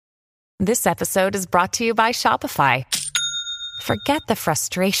This episode is brought to you by Shopify. Forget the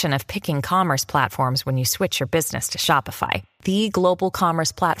frustration of picking commerce platforms when you switch your business to Shopify, the global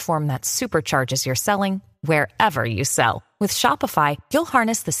commerce platform that supercharges your selling wherever you sell. With Shopify, you'll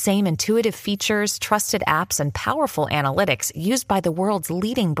harness the same intuitive features, trusted apps, and powerful analytics used by the world's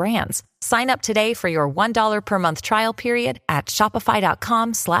leading brands. Sign up today for your $1 per month trial period at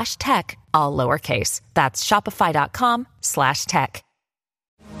shopify.com/tech, all lowercase. That's shopify.com/tech.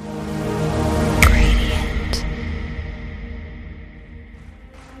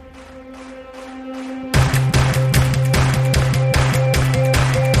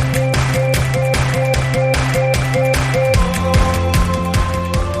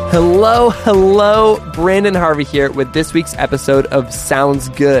 Hello, Brandon Harvey here with this week's episode of Sounds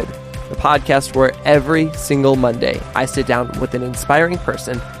Good, the podcast where every single Monday I sit down with an inspiring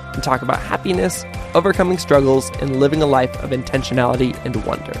person and talk about happiness, overcoming struggles, and living a life of intentionality and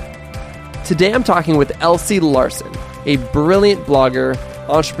wonder. Today I'm talking with Elsie Larson, a brilliant blogger,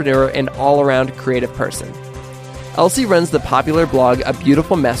 entrepreneur, and all-around creative person. Elsie runs the popular blog A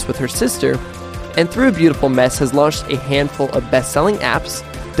Beautiful Mess with her sister, and through A Beautiful Mess has launched a handful of best-selling apps,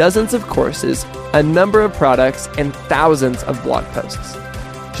 dozens of courses, a number of products, and thousands of blog posts.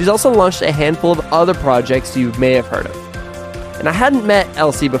 She's also launched a handful of other projects you may have heard of. And I hadn't met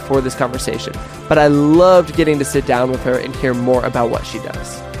Elsie before this conversation, but I loved getting to sit down with her and hear more about what she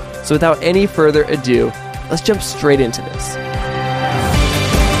does. So without any further ado, let's jump straight into this.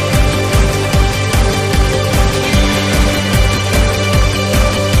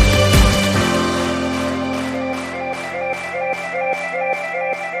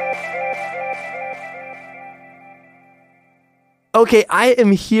 Okay, I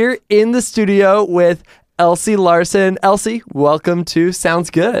am here in the studio with Elsie Larson. Elsie, welcome to Sounds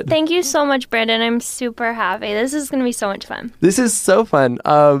Good. Thank you so much, Brandon. I'm super happy. This is going to be so much fun. This is so fun.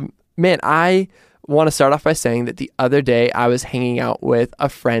 Man, I want to start off by saying that the other day I was hanging out with a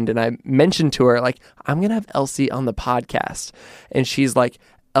friend and I mentioned to her, like, I'm going to have Elsie on the podcast. And she's like,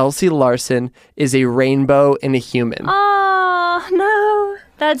 Elsie Larson is a rainbow and a human. Oh, no.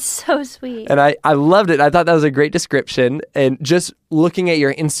 That's so sweet. And I loved it. I thought that was a great description. And just looking at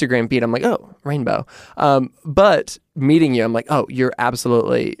your Instagram feed, I'm like, oh, rainbow. But meeting you, I'm like, oh, you're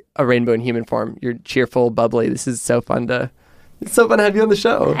absolutely a rainbow in human form. You're cheerful, bubbly. It's so fun to have you on the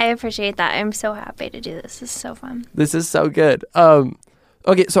show. I appreciate that. I'm so happy to do this. This is so fun. This is so good.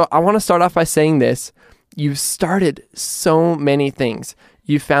 Okay, so I want to start off by saying this. You've started so many things.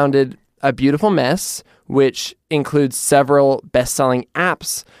 You founded A Beautiful Mess, which includes several best-selling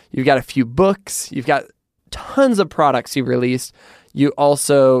apps. You've got a few books. You've got tons of products you've released. You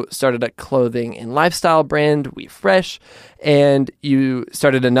also started a clothing and lifestyle brand, We Fresh, and you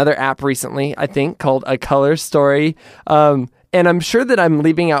started another app recently, I think, called A Color Story. And I'm sure that I'm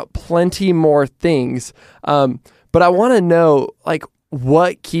leaving out plenty more things, but I want to know, like,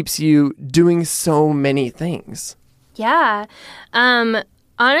 what keeps you doing so many things? Yeah.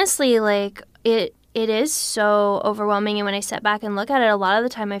 Honestly, like, it is so overwhelming, and when I step back and look at it, a lot of the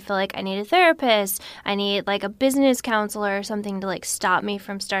time I feel like I need a therapist, I need like a business counselor or something to like stop me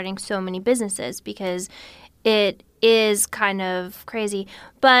from starting so many businesses, because it is kind of crazy.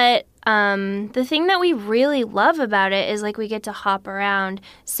 But the thing that we really love about it is like we get to hop around.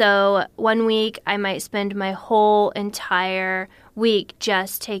 So one week I might spend my whole entire week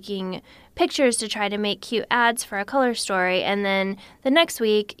just taking pictures to try to make cute ads for A Color Story, and then the next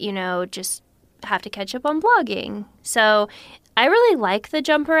week, just have to catch up on blogging. So I really like the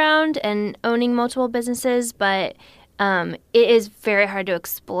jump around and owning multiple businesses, but it is very hard to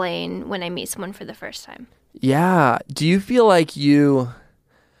explain when I meet someone for the first time. Yeah. Do you feel like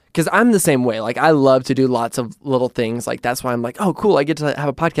because I'm the same way. Like, I love to do lots of little things. Like, that's why I'm like, oh, cool, I get to have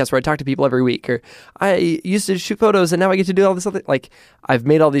a podcast where I talk to people every week. Or I used to shoot photos and now I get to do all this other, like, I've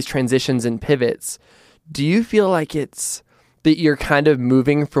made all these transitions and pivots. Do you feel like it's that you're kind of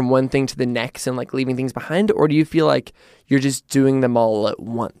moving from one thing to the next and like leaving things behind? Or do you feel like you're just doing them all at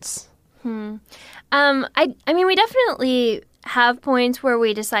once? I mean, we definitely have points where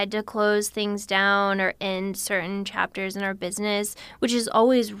we decide to close things down or end certain chapters in our business, which is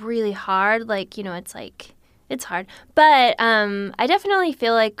always really hard. Like, it's hard. But I definitely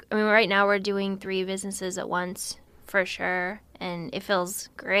feel like, right now we're doing 3 businesses at once for sure, and it feels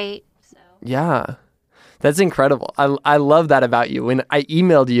great. So yeah. That's incredible. I love that about you. When I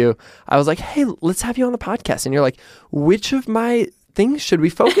emailed you, I was like, hey, let's have you on the podcast. And you're like, which of my things should we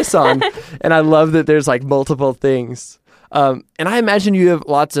focus on? And I love that there's like multiple things. And I imagine you have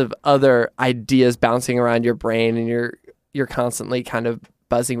lots of other ideas bouncing around your brain and you're constantly kind of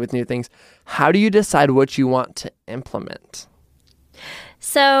buzzing with new things. How do you decide what you want to implement?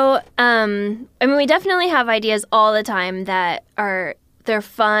 So, I mean, we definitely have ideas all the time that they're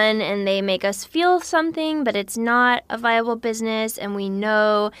fun and they make us feel something, but it's not a viable business, and we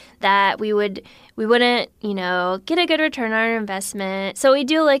know that we wouldn't, get a good return on our investment. So we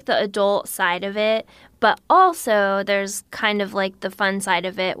do like the adult side of it, but also there's kind of like the fun side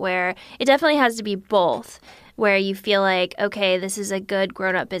of it where it definitely has to be both, where you feel like, okay, this is a good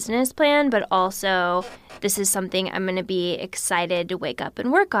grown-up business plan, but also this is something I'm going to be excited to wake up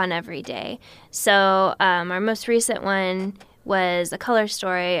and work on every day. So our most recent one was A Color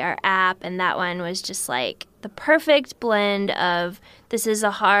Story, our app, and that one was just like the perfect blend of this is a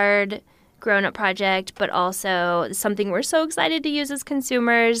hard grown-up project, but also something we're so excited to use as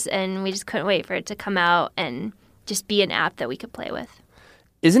consumers, and we just couldn't wait for it to come out and just be an app that we could play with.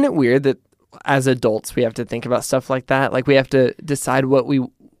 Isn't it weird that as adults we have to think about stuff like that? Like we have to decide what we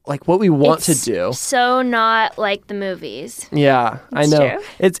want to do. So not like the movies. Yeah, I know.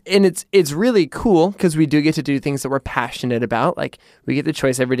 True. It's really cool because we do get to do things that we're passionate about. Like we get the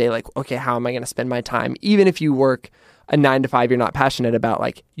choice every day. Like, okay, how am I going to spend my time? Even if you work a 9 to 5, you're not passionate about.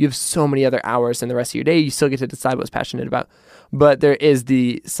 Like you have so many other hours in the rest of your day. You still get to decide what's passionate about. But there is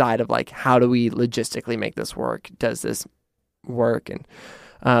the side of like, how do we logistically make this work? Does this work? And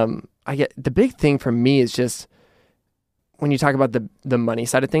I get the big thing for me is just when you talk about the money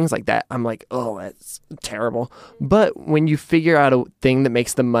side of things like that, I'm like, oh, that's terrible. But when you figure out a thing that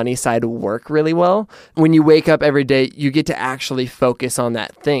makes the money side work really well, when you wake up every day, you get to actually focus on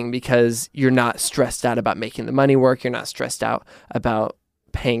that thing because you're not stressed out about making the money work. You're not stressed out about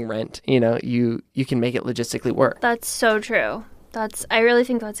paying rent. You can make it logistically work. That's so true. I really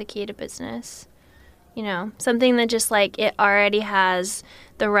think that's a key to business. Something that just like it already has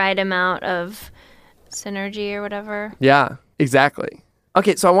the right amount of synergy or whatever. Yeah, exactly.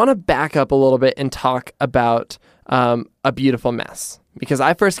 Okay, so I want to back up a little bit and talk about A Beautiful Mess, because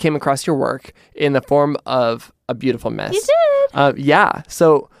I first came across your work in the form of A Beautiful Mess. You did? Yeah.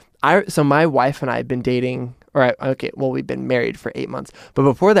 So my wife and I have been dating, we've been married for 8 months, but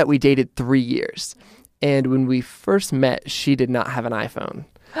before that we dated 3 years. And when we first met, she did not have an iPhone.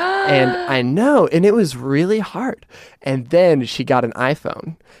 And I know, and it was really hard. And then she got an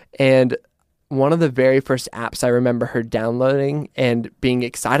iPhone, and one of the very first apps I remember her downloading and being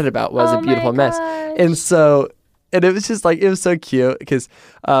excited about was A Beautiful Mess. And it was just like, it was so cute because,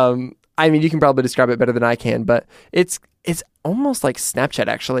 you can probably describe it better than I can, but it's almost like Snapchat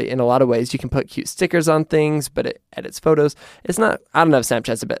actually in a lot of ways. You can put cute stickers on things, but it edits photos. It's not, I don't know if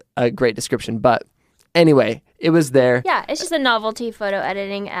Snapchat's a great description, but anyway, it was there. Yeah, it's just a novelty photo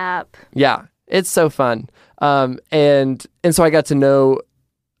editing app. Yeah, it's so fun. And so I got to know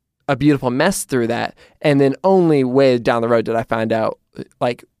A Beautiful Mess through that, and then only way down the road did I find out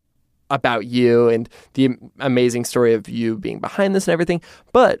like about you and the amazing story of you being behind this and everything.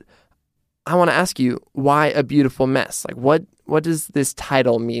 But I want to ask you, why A Beautiful Mess? Like what does this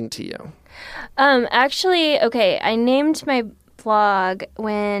title mean to you? Actually, okay, I named my blog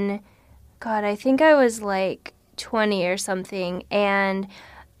when, God, I think I was like 20 or something, and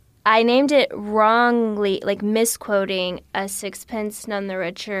I named it wrongly, like misquoting a Sixpence None the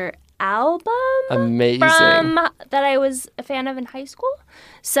Richer album. Amazing. That I was a fan of in high school.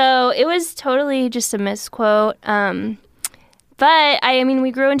 So it was totally just a misquote. But we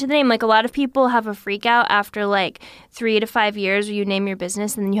grew into the name. Like a lot of people have a freak out after like 3 to 5 years where you name your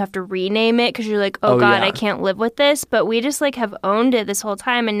business and then you have to rename it because you're like, oh God, yeah. I can't live with this. But we just like have owned it this whole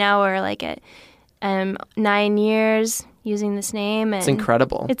time, and now we're like at 9 years using this name. And it's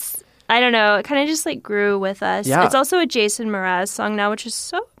incredible. I don't know. It kind of just like grew with us. Yeah. It's also a Jason Mraz song now, which is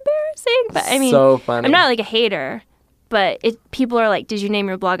so embarrassing. But so funny. I'm not like a hater, but people are like, did you name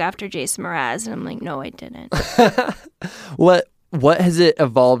your blog after Jason Mraz? And I'm like, no, I didn't. What has it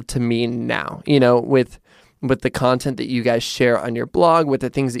evolved to mean now? With the content that you guys share on your blog, with the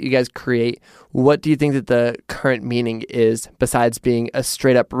things that you guys create, what do you think that the current meaning is besides being a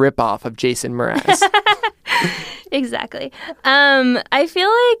straight up ripoff of Jason Mraz? Exactly. I feel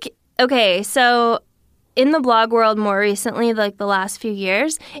like, okay, so in the blog world more recently, like the last few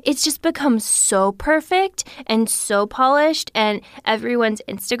years, it's just become so perfect and so polished, and everyone's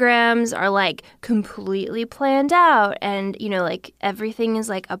Instagrams are like completely planned out, and like everything is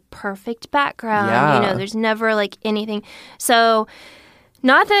like a perfect background. Yeah. There's never like anything. So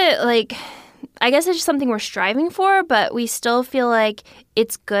not that like, I guess it's just something we're striving for, but we still feel like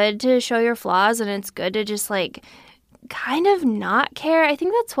it's good to show your flaws, and it's good to just like kind of not care. I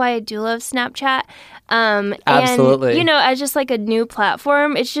think that's why I do love Snapchat. Absolutely. And, as just like a new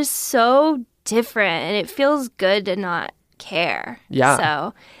platform, it's just so different, and it feels good to not care. Yeah.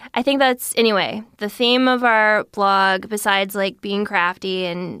 So I think that's, anyway, the theme of our blog, besides like being crafty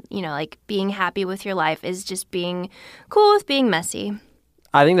and, you know, like being happy with your life, is just being cool with being messy.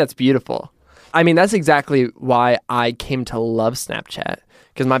 I think that's beautiful. I mean, that's exactly why I came to love Snapchat,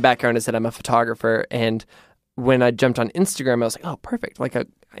 because my background is that I'm a photographer, and when I jumped on Instagram, I was like, oh, perfect. Like,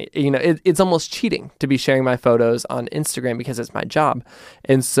 it's almost cheating to be sharing my photos on Instagram because it's my job.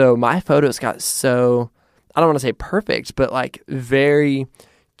 And so my photos got so, I don't want to say perfect, but like very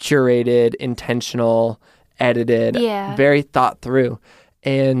curated, intentional, edited, very thought through.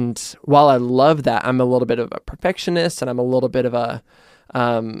 And while I love that, I'm a little bit of a perfectionist, and I'm a little bit of a,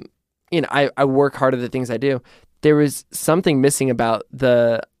 I work hard at the things I do. There was something missing about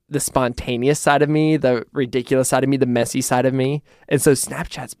the spontaneous side of me, the ridiculous side of me, the messy side of me. And so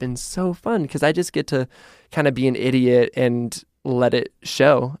Snapchat's been so fun because I just get to kind of be an idiot and let it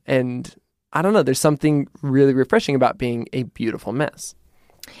show. And I don't know, there's something really refreshing about being a beautiful mess.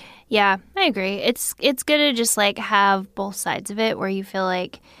 Yeah, I agree. It's good to just like have both sides of it, where you feel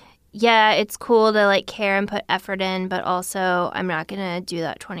like, yeah, it's cool to like care and put effort in, but also I'm not going to do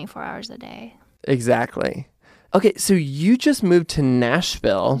that 24 hours a day. Exactly. Okay, so you just moved to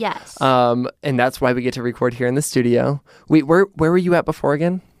Nashville. Yes. And that's why we get to record here in the studio. Wait, where were you at before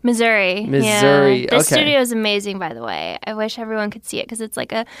again? Missouri. Missouri, Yeah. okay. This studio is amazing, by the way. I wish everyone could see it because it's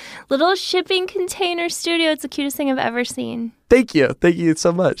like a little shipping container studio. It's the cutest thing I've ever seen. Thank you. Thank you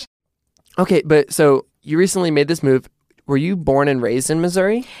so much. Okay, but so you recently made this move. Were you born and raised in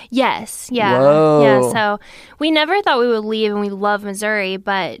Missouri? Yes. Yeah. Whoa. Yeah. So we never thought we would leave, and we love Missouri,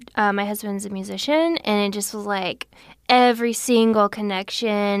 but my husband's a musician, and it just was like every single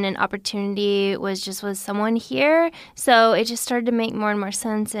connection and opportunity was just with someone here. So it just started to make more and more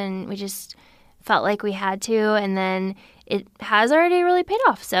sense, and we just felt like we had to, and then it has already really paid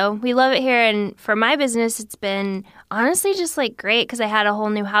off. So we love it here, and for my business, it's been honestly just like great because I had a whole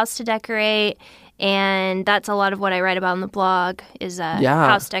new house to decorate. And that's a lot of what I write about on the blog is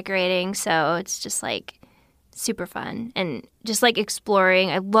house decorating. So it's just like super fun and just like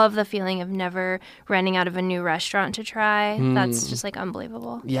exploring. I love the feeling of never running out of a new restaurant to try. That's just like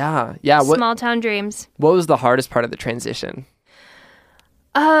unbelievable. Yeah. Small town dreams. What was the hardest part of the transition?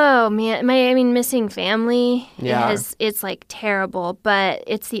 Oh, man. Missing family. Yeah. It's like terrible, but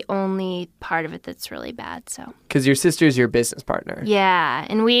it's the only part of it that's really bad. So. Because your sister's your business partner. Yeah.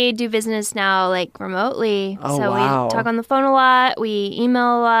 And we do business now like remotely. Oh, so wow. we talk on the phone a lot. We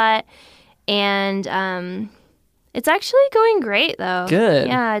email a lot. And it's actually going great, though. Good.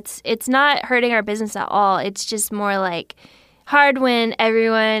 Yeah. It's not hurting our business at all. It's just more like hard when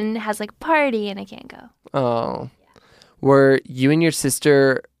everyone has like a party and I can't go. Oh. Were you and your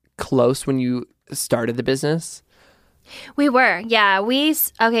sister close when you started the business? We were, yeah.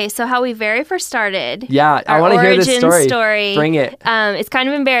 Okay, so how we very first started. Yeah, I want to hear this story. Bring it. It's kind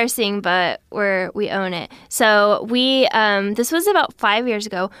of embarrassing, but we own it. So this was about 5 years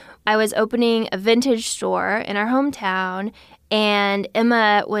ago. I was opening a vintage store in our hometown, and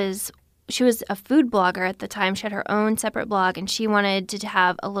Emma she was a food blogger at the time. She had her own separate blog, and she wanted to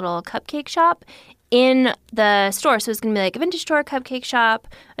have a little cupcake shop in the store. So it was going to be like a vintage store, cupcake shop,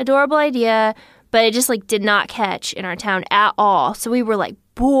 adorable idea, but it just like did not catch in our town at all. So we were like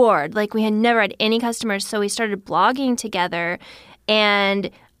bored. Like we had never had any customers. So we started blogging together,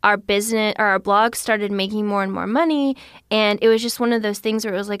 and our blog started making more and more money. And it was just one of those things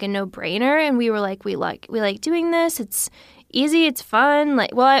where it was like a no-brainer. And we were like, we like doing this. It's easy. It's fun.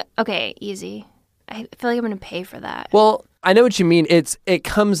 Easy. I feel like I'm going to pay for that. Well, I know what you mean. It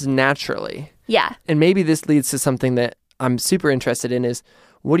comes naturally. Yeah. And maybe this leads to something that I'm super interested in is,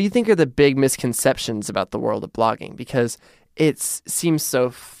 what do you think are the big misconceptions about the world of blogging? Because it seems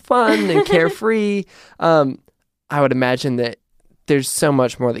so fun and carefree. I would imagine that there's so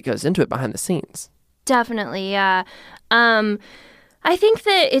much more that goes into it behind the scenes. Definitely, yeah. I think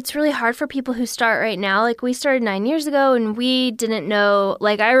that it's really hard for people who start right now. Like, we started 9 years ago, and we didn't know.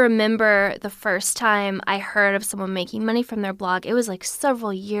 Like, I remember the first time I heard of someone making money from their blog. It was, like,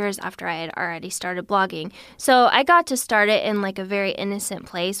 several years after I had already started blogging. So I got to start it in, like, a very innocent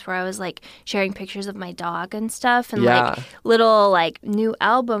place where I was, like, sharing pictures of my dog and stuff. And, like, little, like, new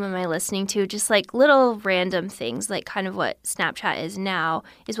album am I listening to? Just, like, little random things, like, kind of what Snapchat is now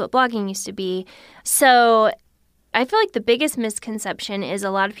is what blogging used to be. So I feel like the biggest misconception is a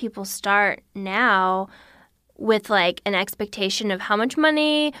lot of people start now with like an expectation of how much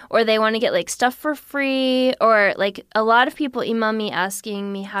money, or they want to get like stuff for free, or like a lot of people email me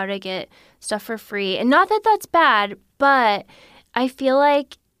asking me how to get stuff for free. And not that that's bad, but I feel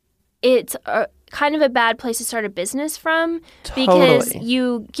like it's kind of a bad place to start a business from Totally. because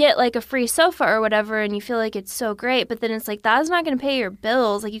you get like a free sofa or whatever and you feel like it's so great, but then it's like that's not going to pay your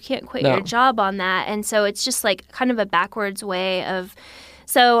bills. Like you can't quit No. your job on that. And so it's just like kind of a backwards way of.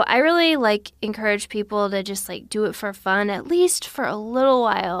 So I really like encourage people to just like do it for fun, at least for a little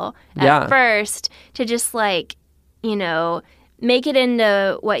while Yeah. at first, to just like, make it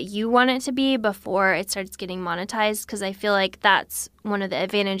into what you want it to be before it starts getting monetized. Because I feel like that's one of the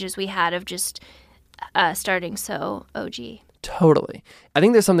advantages we had of just starting so OG. Totally. I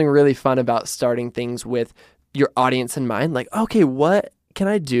think there's something really fun about starting things with your audience in mind. Like, okay, what can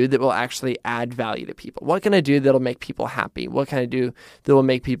I do that will actually add value to people? What can I do that'll make people happy? What can I do that will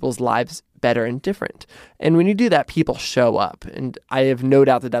make people's lives better and different? And when you do that, people show up. And I have no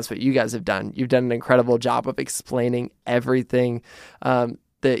doubt that that's what you guys have done. You've done an incredible job of explaining everything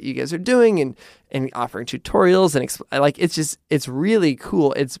that you guys are doing and offering tutorials. And it's really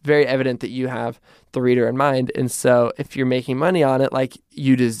cool. It's very evident that you have the reader in mind. And so if you're making money on it, like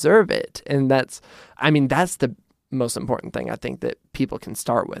you deserve it. And that's the most important thing I think that people can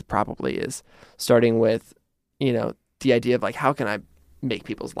start with probably is starting with, the idea of like, how can I make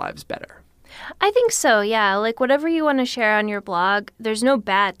people's lives better? I think so, yeah. Like whatever you want to share on your blog, there's no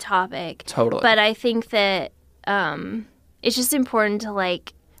bad topic. Totally. But I think that it's just important to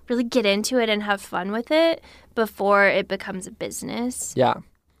like really get into it and have fun with it before it becomes a business. Yeah.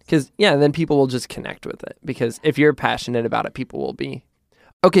 Because, then people will just connect with it. Because if you're passionate about it, people will be.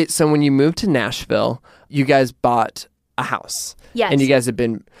 Okay, so when you moved to Nashville, you guys bought a house. Yes. And you guys have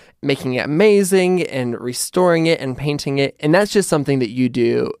been making it amazing and restoring it and painting it. And that's just something that you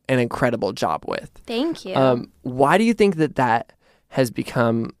do an incredible job with. Thank you. Why do you think that has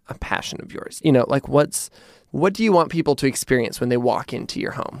become a passion of yours? What do you want people to experience when they walk into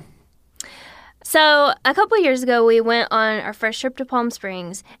your home? So a couple of years ago, we went on our first trip to Palm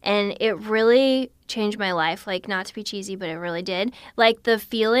Springs, and it really changed my life. Like, not to be cheesy, but it really did. Like, the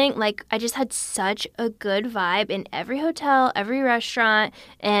feeling, like, I just had such a good vibe in every hotel, every restaurant,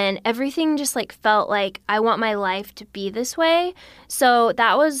 and everything just, like, felt like I want my life to be this way. So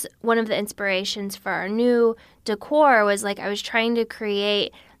that was one of the inspirations for our new decor was, like, I was trying to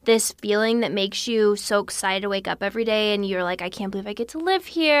create this feeling that makes you so excited to wake up every day and you're like, I can't believe I get to live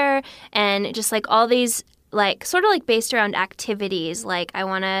here. And just like all these like sort of like based around activities. Like I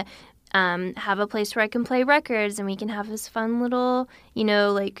want to have a place where I can play records and we can have this fun little,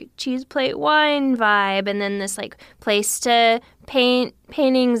 like cheese plate wine vibe. And then this like place to paint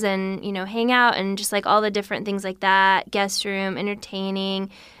paintings and, hang out and just like all the different things like that. Guest room,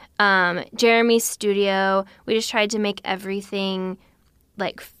 entertaining, Jeremy's studio. We just tried to make everything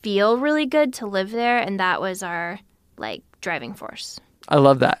like feel really good to live there, and that was our like driving force. I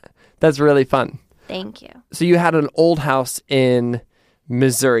love that. That's really fun. Thank you. So you had an old house in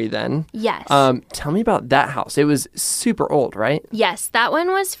Missouri then. Yes. Tell me about that house. It was super old, right? Yes, that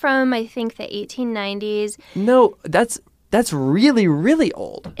one was from I think the 1890s. No, that's really, really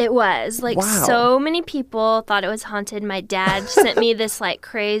old. It was. Like Wow. So many people thought it was haunted. My dad sent me this like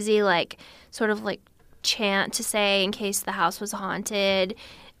crazy like sort of like chant to say in case the house was haunted.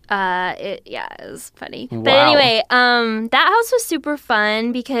 It was funny. Wow. But anyway, that house was super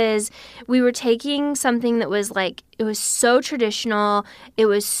fun because we were taking something that was like, it was so traditional, it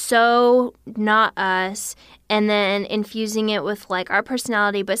was so not us, and then infusing it with like our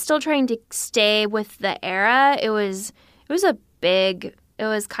personality, but still trying to stay with the era. It was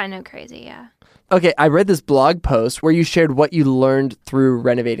kind of crazy, yeah. Okay, I read this blog post where you shared what you learned through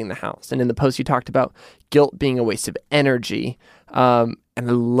renovating the house. And in the post, you talked about guilt being a waste of energy. And I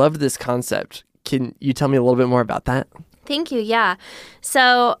love this concept. Can you tell me a little bit more about that? Thank you, yeah.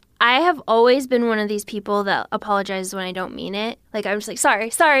 So I have always been one of these people that apologizes when I don't mean it. Like, I'm just like,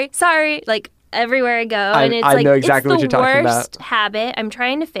 sorry, like everywhere I go. And it's I know exactly what you're talking about. It's the worst habit. I'm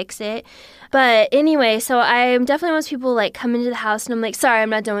trying to fix it. But anyway, so I'm definitely one of those people like come into the house and I'm like, sorry, I'm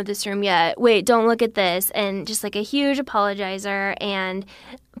not done with this room yet. Wait, don't look at this. And just like a huge apologizer.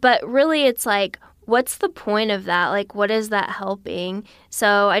 But really it's like, what's the point of that? Like, what is that helping?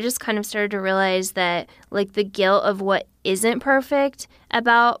 So I just kind of started to realize that like the guilt of what isn't perfect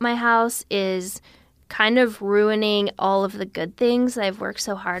about my house is kind of ruining all of the good things that I've worked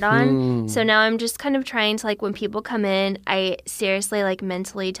so hard on. So now I'm just kind of trying to like when people come in, I seriously like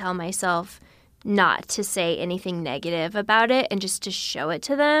mentally tell myself not to say anything negative about it and just to show it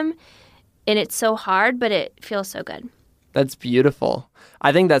to them. And it's so hard, but it feels so good. That's beautiful.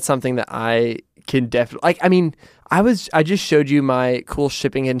 I think that's something that I can definitely I just showed you my cool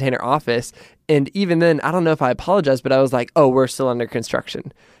shipping container office, And even then, I don't know if I apologized, but I was like, oh, we're still under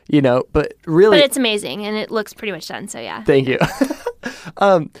construction, but really. But it's amazing and it looks pretty much done. So yeah. Thank you.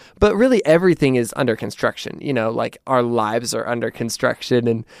 But really everything is under construction, like our lives are under construction,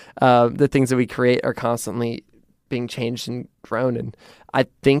 and the things that we create are constantly being changed and grown. And I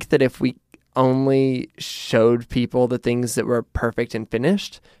think that if we only showed people the things that were perfect and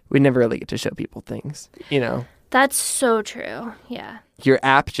finished, we never really get to show people things, That's so true. Yeah. Your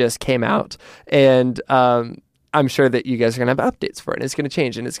app just came out, and I'm sure that you guys are going to have updates for it, and it's going to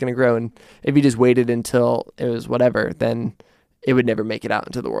change and it's going to grow. And if you just waited until it was whatever, then it would never make it out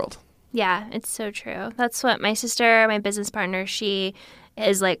into the world. Yeah, it's so true. That's what my sister, my business partner, she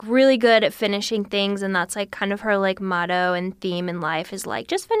is like really good at finishing things, and that's like kind of her like motto and theme in life is like,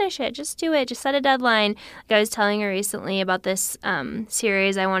 just finish it, just do it, just set a deadline. Like I was telling her recently about this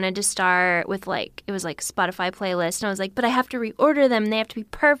series I wanted to start with, like it was like Spotify playlist, and I was like, but I have to reorder them, they have to be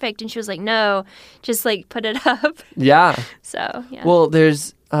perfect, and she was like, no, just like put it up. Yeah. So yeah. Well,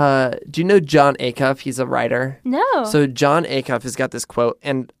 there's do you know Jon Acuff? He's a writer. No. So Jon Acuff has got this quote,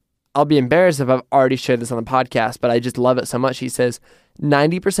 and I'll be embarrassed if I've already shared this on the podcast, but I just love it so much. He says,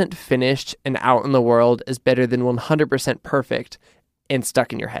 90% finished and out in the world is better than 100% perfect and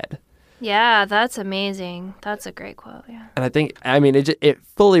stuck in your head. Yeah, that's amazing. That's a great quote, yeah. And I think, it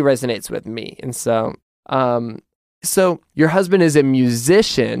fully resonates with me. And so, so your husband is a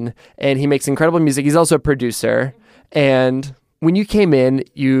musician and he makes incredible music. He's also a producer. And when you came in,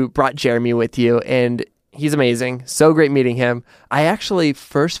 you brought Jeremy with you, and he's amazing. So great meeting him. I actually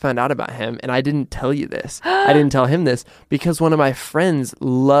first found out about him, and I didn't tell you this. I didn't tell him this because one of my friends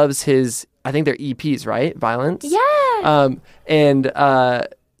loves his, I think they're EPs, right? Violence? Yeah. And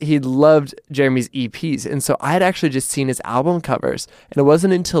he loved Jeremy's EPs. And so I had actually just seen his album covers. And it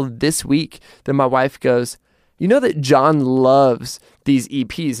wasn't until this week that my wife goes, you know that John loves these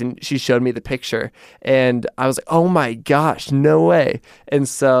EPs? And she showed me the picture. And I was like, oh my gosh, no way. And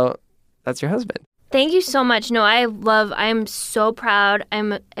so that's your husband. Thank you so much. No, I'm so proud.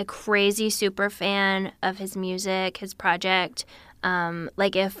 I'm a crazy super fan of his music, his project. I'm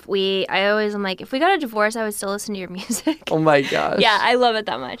like, if we got a divorce, I would still listen to your music. Oh my gosh. Yeah, I love it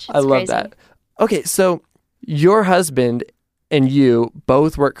that much. It's I love crazy. that. Okay, so your husband and you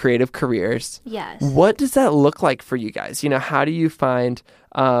both work creative careers. Yes. What does that look like for you guys? How do you find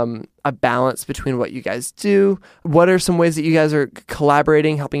a balance between what you guys do? What are some ways that you guys are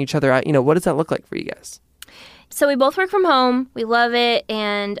collaborating, helping each other out? What does that look like for you guys? So we both work from home. We love it.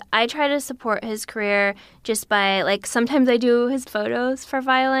 And I try to support his career just by, like, sometimes I do his photos for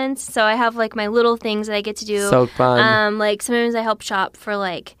Violence. So I have, like, my little things that I get to do. So fun. Like, sometimes I help shop for,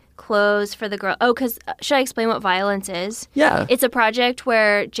 like, clothes for the girl. Oh, because should I explain what Violence is? Yeah. It's a project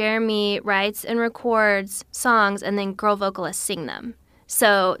where Jeremy writes and records songs and then girl vocalists sing them.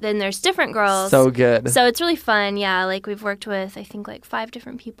 So then there's different girls. So good. So it's really fun. Yeah, like we've worked with, I think, like 5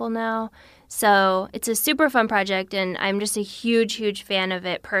 different people now. So it's a super fun project, and I'm just a huge, huge fan of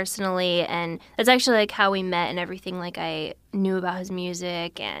it personally. And that's actually like how we met and everything. Like I knew about his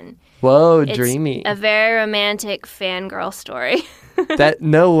music, and whoa, it's dreamy. A very romantic fangirl story.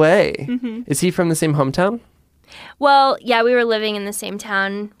 No way. Mm-hmm. Is he from the same hometown? Well, yeah, we were living in the same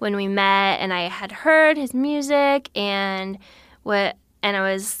town when we met, and I had heard his music and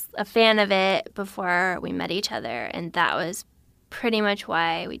I was a fan of it before we met each other, and that was pretty much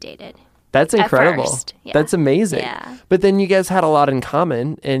why we dated. That's incredible. At first, yeah. That's amazing. Yeah. But then you guys had a lot in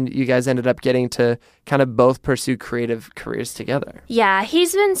common, and you guys ended up getting to kind of both pursue creative careers together. Yeah,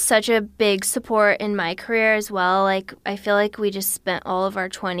 he's been such a big support in my career as well. Like, I feel like we just spent all of our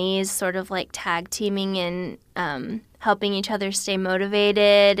 20s sort of like tag teaming and helping each other stay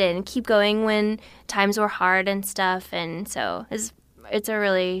motivated and keep going when times were hard and stuff. And so it's a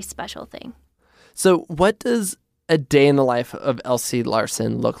really special thing. So what does a day in the life of Elsie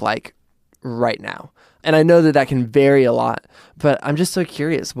Larson look like right now? And I know that can vary a lot, but I'm just so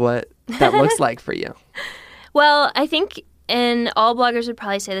curious what that looks like for you. Well, I think, and all bloggers would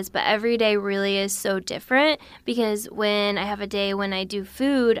probably say this, but every day really is so different, because when I have a day when I do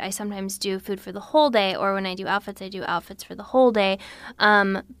food, I sometimes do food for the whole day, or when I do outfits, I do outfits for the whole day.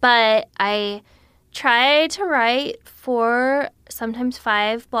 But I try to write for sometimes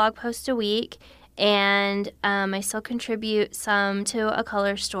 5 blog posts a week, and I still contribute some to A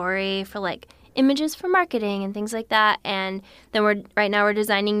Color Story for like images for marketing and things like that. And then right now we're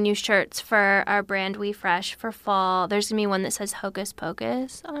designing new shirts for our brand We Fresh for fall. There's gonna be one that says Hocus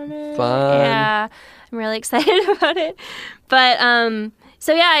Pocus on it. Fun. Yeah, I'm really excited about it. But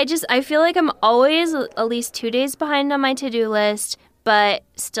so yeah, I feel like I'm always at least 2 days behind on my to-do list, but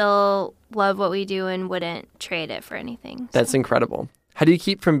still love what we do and wouldn't trade it for anything. So. That's incredible. How do you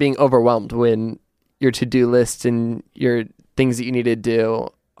keep from being overwhelmed when your to-do list and your things that you need to do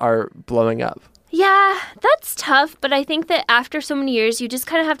are blowing up? Yeah, that's tough, but I think that after so many years, you just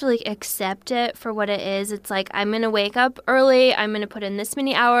kind of have to like accept it for what it is. It's like, I'm going to wake up early, I'm going to put in this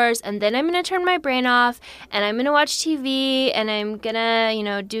many hours, and then I'm going to turn my brain off, and I'm going to watch TV, and I'm going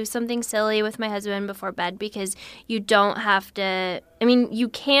to, do something silly with my husband before bed, because you don't have to, you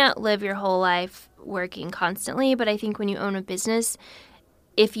can't live your whole life working constantly, but I think when you own a business,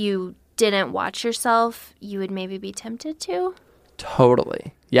 if you didn't watch yourself, you would maybe be tempted to.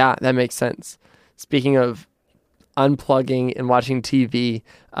 Totally. Yeah, that makes sense. Speaking of unplugging and watching TV,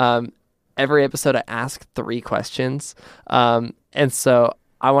 every episode I ask 3 questions. And so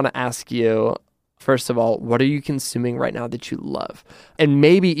I want to ask you, first of all, what are you consuming right now that you love? And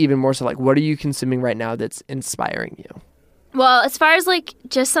maybe even more so, like, what are you consuming right now that's inspiring you? Well, as far as like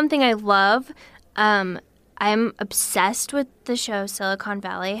just something I love, I'm obsessed with the show Silicon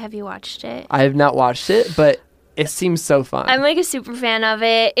Valley. Have you watched it? I have not watched it, but it seems so fun. I'm like a super fan of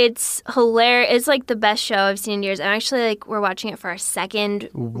it. It's hilarious. It's like the best show I've seen in years. I'm actually like, we're watching it for our second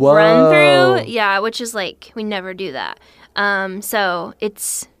run through. Yeah, which is like, we never do that. So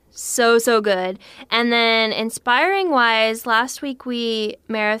it's so good. And then inspiring wise, last week we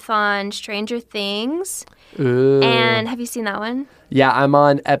marathon Stranger Things. Ooh. And have you seen that one? Yeah, I'm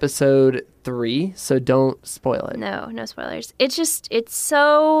on episode 3, so don't spoil it. No spoilers. It's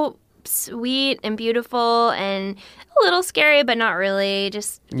so sweet and beautiful and a little scary, but not really.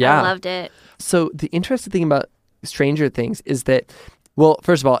 I loved it. So the interesting thing about Stranger Things is that, well,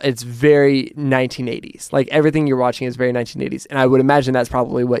 first of all, it's very 1980s. Like, everything you're watching is very 1980s. And I would imagine that's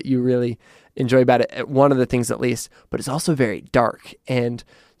probably what you really enjoy about it, one of the things at least. But it's also very dark. And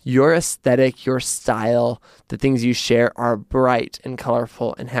your aesthetic, your style, the things you share are bright and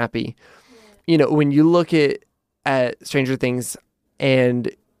colorful and happy. When you look at Stranger Things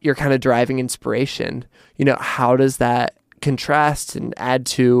and you're kind of driving inspiration, how does that contrast and add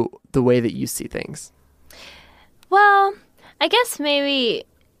to the way that you see things? Well, I guess maybe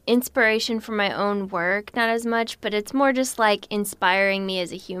inspiration for my own work, not as much, but it's more just like inspiring me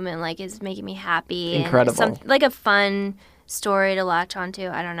as a human, like is making me happy. Incredible. And like a fun story to latch onto.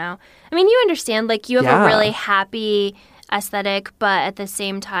 I don't know. You understand, like you have a really happy aesthetic, but at the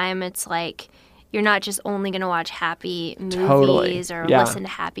same time, it's like you're not just only going to watch happy movies or listen to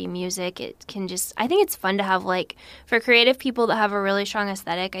happy music. It can I think it's fun to have, like, for creative people that have a really strong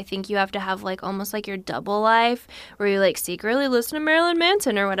aesthetic, I think you have to have, like, almost like your double life where you, like, secretly listen to Marilyn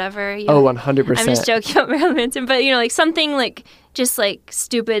Manson or whatever. 100%. I'm just joking about Marilyn Manson, but, like, something, like, just, like,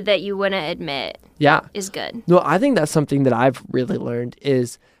 stupid that you wouldn't admit is good. Well, I think that's something that I've really learned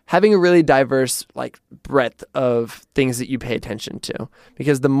is having a really diverse, like, breadth of things that you pay attention to.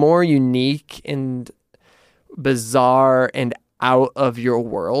 Because the more unique and bizarre and out of your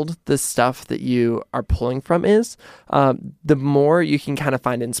world the stuff that you are pulling from is, the more you can kind of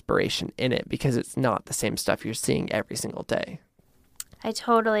find inspiration in it, because it's not the same stuff you're seeing every single day. I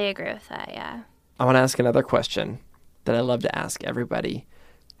totally agree with that, yeah. I want to ask another question that I love to ask everybody.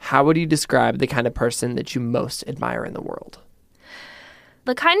 How would you describe the kind of person that you most admire in the world?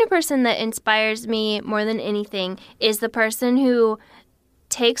 The kind of person that inspires me more than anything is the person who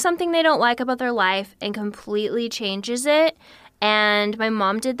takes something they don't like about their life and completely changes it. And my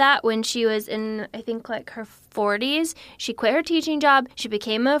mom did that when she was in, I think, like her 40s. She quit her teaching job. She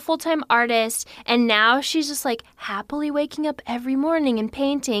became a full-time artist. And now she's just like happily waking up every morning and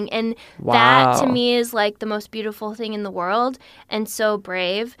painting. And that to me is like the most beautiful thing in the world and so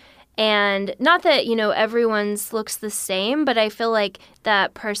brave. And not that, everyone's looks the same, but I feel like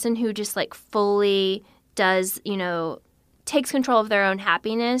that person who just like fully does, takes control of their own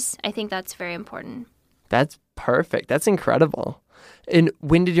happiness, I think that's very important. That's perfect. That's incredible. And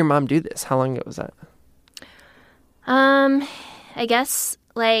when did your mom do this? How long ago was that? I guess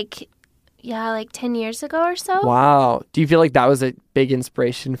like 10 years ago or so. Wow. Do you feel like that was a big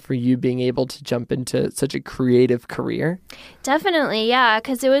inspiration for you being able to jump into such a creative career? Definitely, yeah,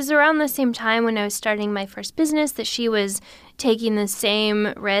 because it was around the same time when I was starting my first business that she was taking the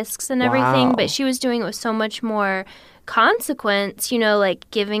same risks and everything, but she was doing it with so much more consequence, like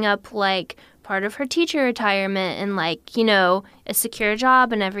giving up like part of her teacher retirement and like, a secure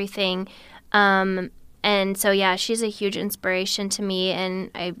job and everything. And so, yeah, she's a huge inspiration to me, and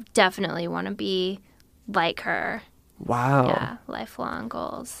I definitely want to be like her. Wow. Yeah, lifelong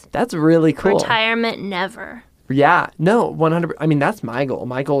goals. That's really cool. Retirement, never. Yeah, no, 100%. I mean, that's my goal.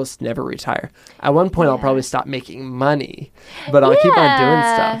 My goal is to never retire. At one point, I'll probably stop making money, but I'll keep on doing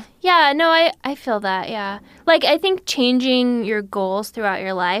stuff. Yeah, no, I feel that, yeah. Like, I think changing your goals throughout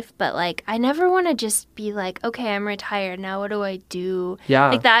your life, but, like, I never want to just be like, okay, I'm retired, now what do I do? Yeah.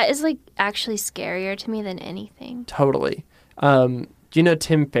 Like, that is, like, actually scarier to me than anything. Totally. Do you know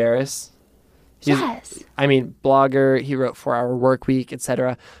Tim Ferriss? Yes. I mean, blogger, he wrote 4 Hour Workweek,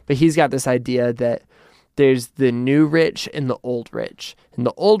 etc. But he's got this idea that there's the new rich and the old rich. And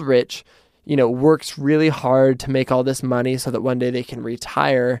the old rich, works really hard to make all this money so that one day they can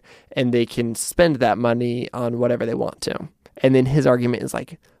retire and they can spend that money on whatever they want to. And then his argument is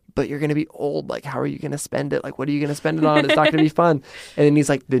like, but you're going to be old. Like, how are you going to spend it? Like, what are you going to spend it on? It's not going to be fun. And then he's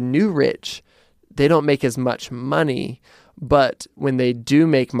like, the new rich, they don't make as much money, but when they do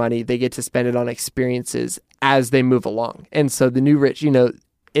make money, they get to spend it on experiences as they move along. And so the new rich,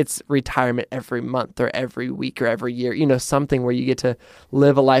 it's retirement every month or every week or every year, something where you get to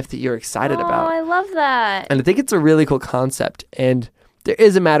live a life that you're excited about. Oh, I love that. And I think it's a really cool concept. And there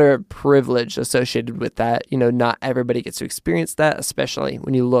is a matter of privilege associated with that. Not everybody gets to experience that, especially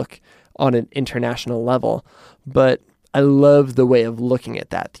when you look on an international level. But I love the way of looking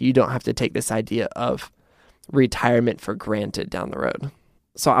at that. You don't have to take this idea of retirement for granted down the road.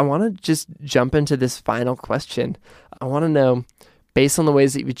 So I want to just jump into this final question. I want to know, based on the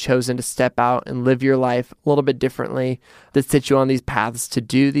ways that you've chosen to step out and live your life a little bit differently, that set you on these paths to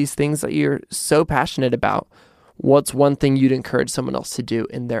do these things that you're so passionate about, what's one thing you'd encourage someone else to do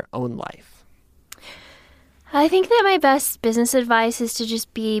in their own life? I think that my best business advice is to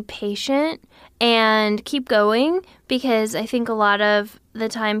just be patient and keep going, because I think a lot of the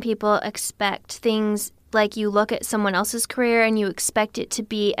time people expect things, like you look at someone else's career and you expect it to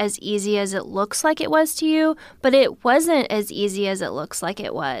be as easy as it looks like it was to you, but it wasn't as easy as it looks like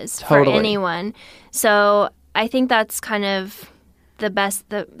it was for anyone. So I think that's kind of the best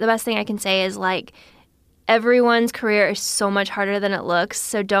thing I can say is, like, everyone's career is so much harder than it looks,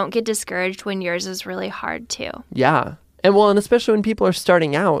 so don't get discouraged when yours is really hard too. Yeah. And especially when people are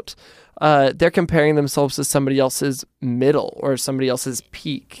starting out, they're comparing themselves to somebody else's middle or somebody else's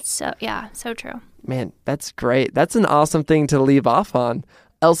peak. So, yeah, so true. Man, that's great. That's an awesome thing to leave off on.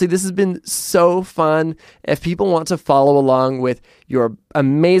 Elsie, this has been so fun. If people want to follow along with your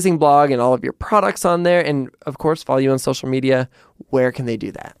amazing blog and all of your products on there, and of course, follow you on social media, where can they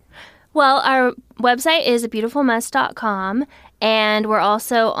do that? Well, our website is abeautifulmess.com, and we're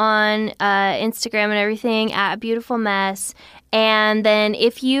also on Instagram and everything at Beautiful Mess. And then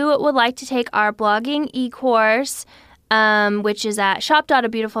if you would like to take our blogging e-course, which is at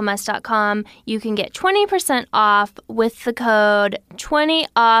shop.abeautifulmess.com, you can get 20% off with the code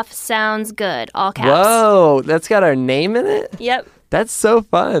 20OFF-SOUNDS-GOOD, all caps. Whoa, that's got our name in it? Yep. That's so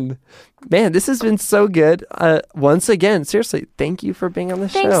fun. Man, this has been so good. Once again, seriously, thank you for being on the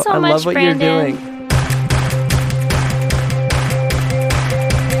show. Thanks so much, I love what Brandon. you're doing.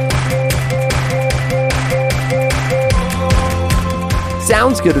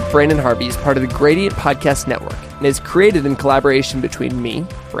 Sounds Good with Brandon Harvey is part of the Gradient Podcast Network and is created in collaboration between me,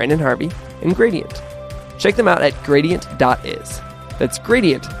 Brandon Harvey, and Gradient. Check them out at gradient.is. That's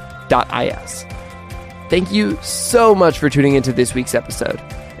gradient.is. Thank you so much for tuning into this week's episode.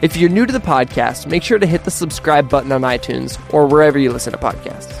 If you're new to the podcast, make sure to hit the subscribe button on iTunes or wherever you listen to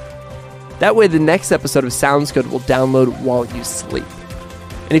podcasts. That way, the next episode of Sounds Good will download while you sleep.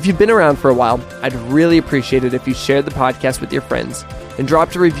 And if you've been around for a while, I'd really appreciate it if you shared the podcast with your friends and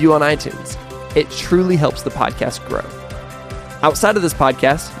dropped a review on iTunes. It truly helps the podcast grow. Outside of this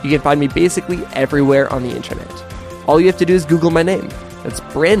podcast, you can find me basically everywhere on the internet. All you have to do is Google my name. That's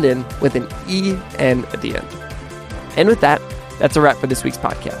Brandon with an E-N at the end. And with that, that's a wrap for this week's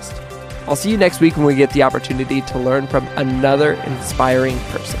podcast. I'll see you next week when we get the opportunity to learn from another inspiring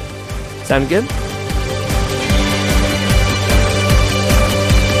person. Sound good?